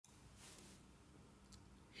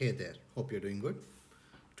Hey there, hope you're doing good.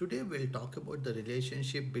 Today we'll talk about the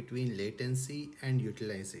relationship between latency and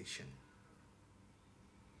utilization,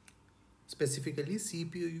 specifically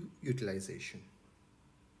CPU utilization.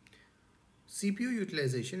 CPU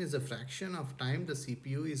utilization is a fraction of time the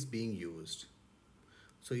CPU is being used.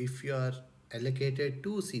 So if you are allocated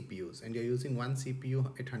two CPUs and you're using one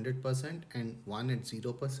CPU at 100% and one at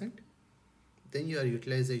 0%, then your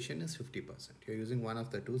utilization is 50%. You're using one of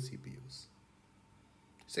the two CPUs.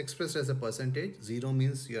 It's expressed as a percentage. 0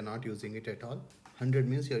 means you're not using it at all. 100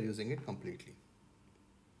 means you're using it completely.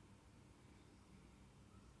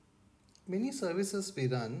 Many services we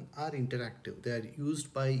run are interactive. They are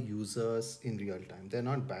used by users in real time. They're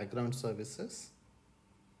not background services.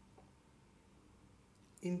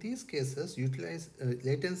 In these cases,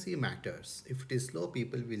 latency matters. If it is slow,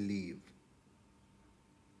 people will leave.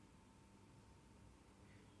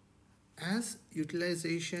 As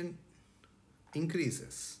utilization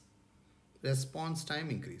increases, response time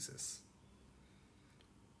increases.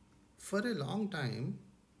 For a long time,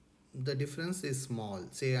 the difference is small,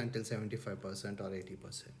 say until 75% or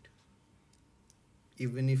 80%.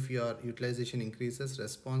 Even if your utilization increases,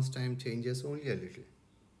 response time changes only a little.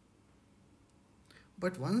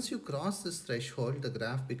 But once you cross this threshold, the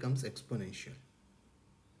graph becomes exponential.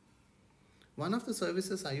 One of the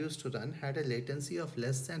services I used to run had a latency of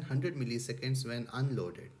less than 100 milliseconds when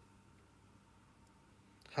unloaded.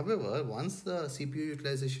 However, once the CPU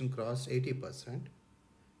utilization crossed 80%,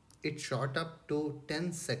 it shot up to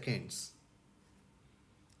 10 seconds,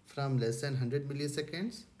 from less than 100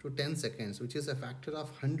 milliseconds to 10 seconds, which is a factor of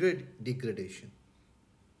 100 degradation.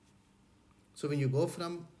 So when you go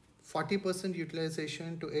from 40%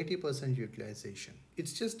 utilization to 80% utilization,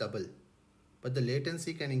 it's just double, but the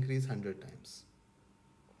latency can increase 100 times.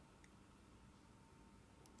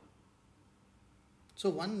 So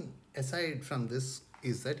one aside from this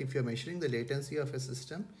is that if you're measuring the latency of a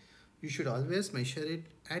system, you should always measure it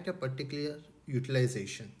at a particular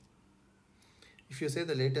utilization. If you say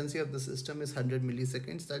the latency of the system is 100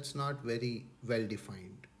 milliseconds, that's not very well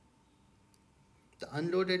defined. The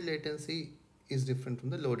unloaded latency is different from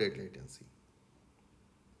the loaded latency.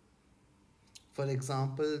 For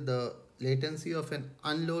example, the latency of an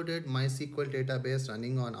unloaded MySQL database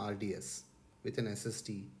running on RDS with an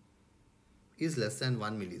SSD is less than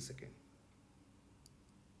 1 millisecond.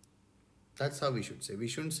 That's how we should say. We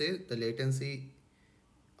shouldn't say the latency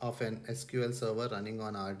of an SQL server running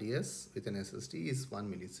on RDS with an SSD is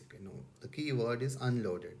 1 millisecond. No, the key word is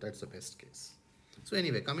unloaded. That's the best case. So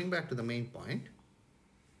anyway, coming back to the main point,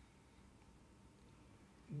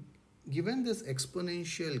 given this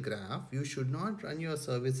exponential graph, you should not run your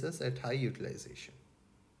services at high utilization.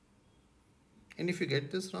 And if you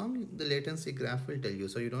get this wrong, the latency graph will tell you.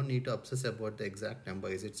 So you don't need to obsess about the exact number.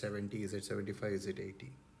 Is it 70? Is it 75? Is it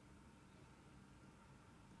 80?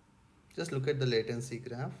 Just look at the latency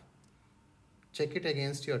graph. Check it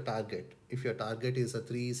against your target. If your target is a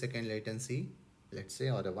 3-second latency, let's say,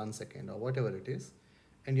 or a 1 second or whatever it is,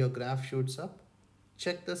 and your graph shoots up,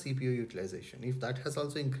 check the CPU utilization. If that has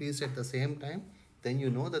also increased at the same time, then you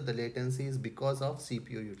know that the latency is because of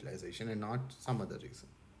CPU utilization and not some other reason.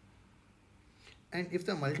 And if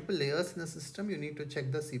there are multiple layers in the system, you need to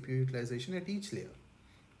check the CPU utilization at each layer.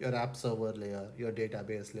 Your app server layer, your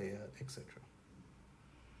database layer, etc.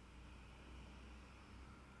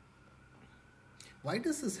 Why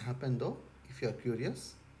does this happen though, if you're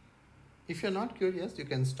curious? If you're not curious, you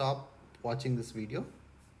can stop watching this video.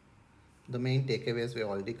 The main takeaways we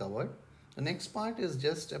already covered. The next part is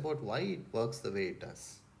just about why it works the way it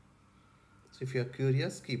does. So if you're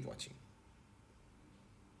curious, keep watching.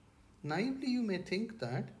 Naively, you may think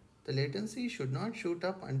that the latency should not shoot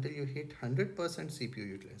up until you hit 100% CPU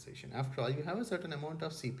utilization. After all, you have a certain amount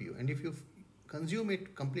of CPU, and if you consume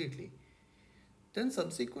it completely, then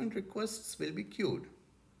subsequent requests will be queued.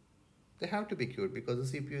 They have to be queued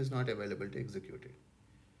because the CPU is not available to execute it,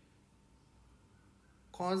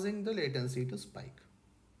 causing the latency to spike.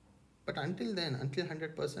 But until then, until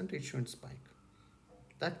 100%, it shouldn't spike.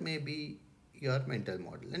 That may be your mental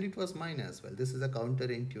model, and it was mine as well. This is a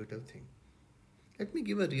counterintuitive thing. Let me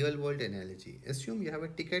give a real world analogy. Assume you have a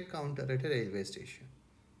ticket counter at a railway station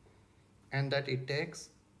and that it takes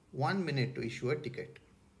 1 minute to issue a ticket.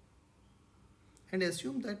 And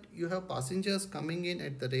assume that you have passengers coming in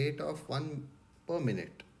at the rate of 1 per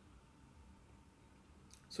minute.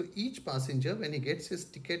 So each passenger, when he gets his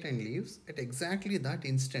ticket and leaves, at exactly that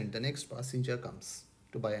instant, the next passenger comes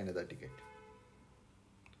to buy another ticket.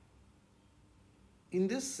 In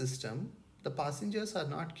this system, the passengers are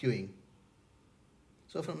not queuing.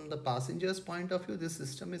 So from the passenger's point of view, this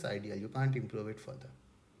system is ideal. You can't improve it further.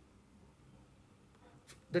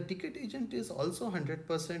 The ticket agent is also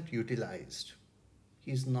 100% utilized.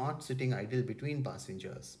 He's not sitting idle between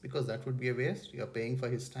passengers because that would be a waste. You're paying for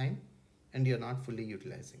his time and you're not fully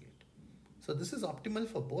utilizing it. So this is optimal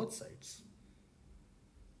for both sides.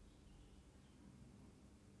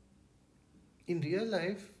 In real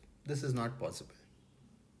life, this is not possible.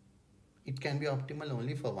 It can be optimal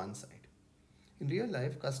only for one side. In real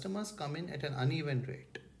life, customers come in at an uneven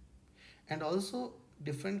rate. And also,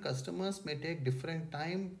 different customers may take different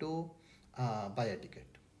time to buy a ticket.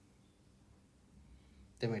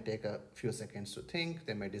 They may take a few seconds to think,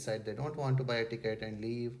 they may decide they don't want to buy a ticket and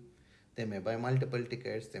leave. They may buy multiple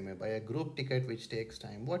tickets, they may buy a group ticket which takes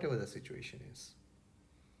time, whatever the situation is.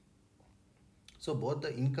 So both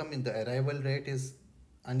the income in the arrival rate is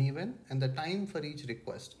uneven and the time for each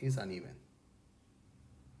request is uneven.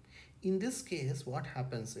 In this case, what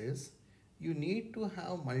happens is you need to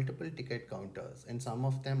have multiple ticket counters and some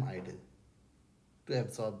of them idle to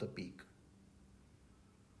absorb the peak.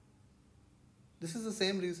 This is the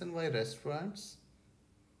same reason why restaurants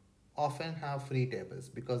often have free tables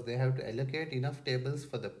because they have to allocate enough tables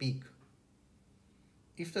for the peak.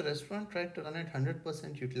 If the restaurant tried to run at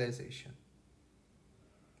 100% utilization,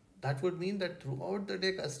 that would mean that throughout the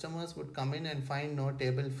day customers would come in and find no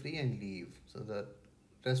table free and leave. So the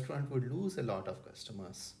restaurant would lose a lot of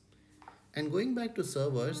customers. And going back to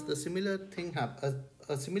servers, a similar thing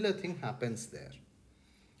happens there.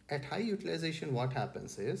 At high utilization, what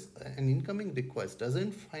happens is an incoming request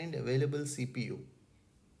doesn't find available CPU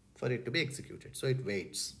for it to be executed. So it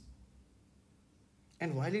waits.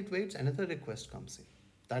 And while it waits, another request comes in.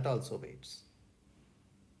 That also waits.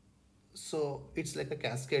 So it's like a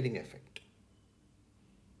cascading effect.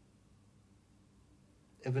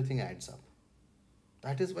 Everything adds up.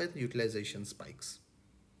 That is why the utilization spikes.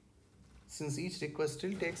 Since each request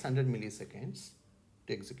still takes 100 milliseconds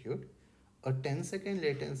to execute, a 10-second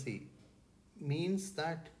latency means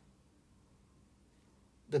that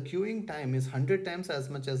the queuing time is 100 times as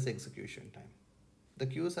much as the execution time. The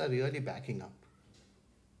queues are really backing up.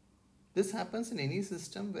 This happens in any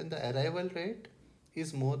system when the arrival rate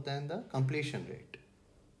is more than the completion rate.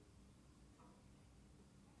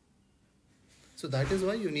 So that is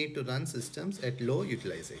why you need to run systems at low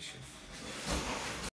utilization.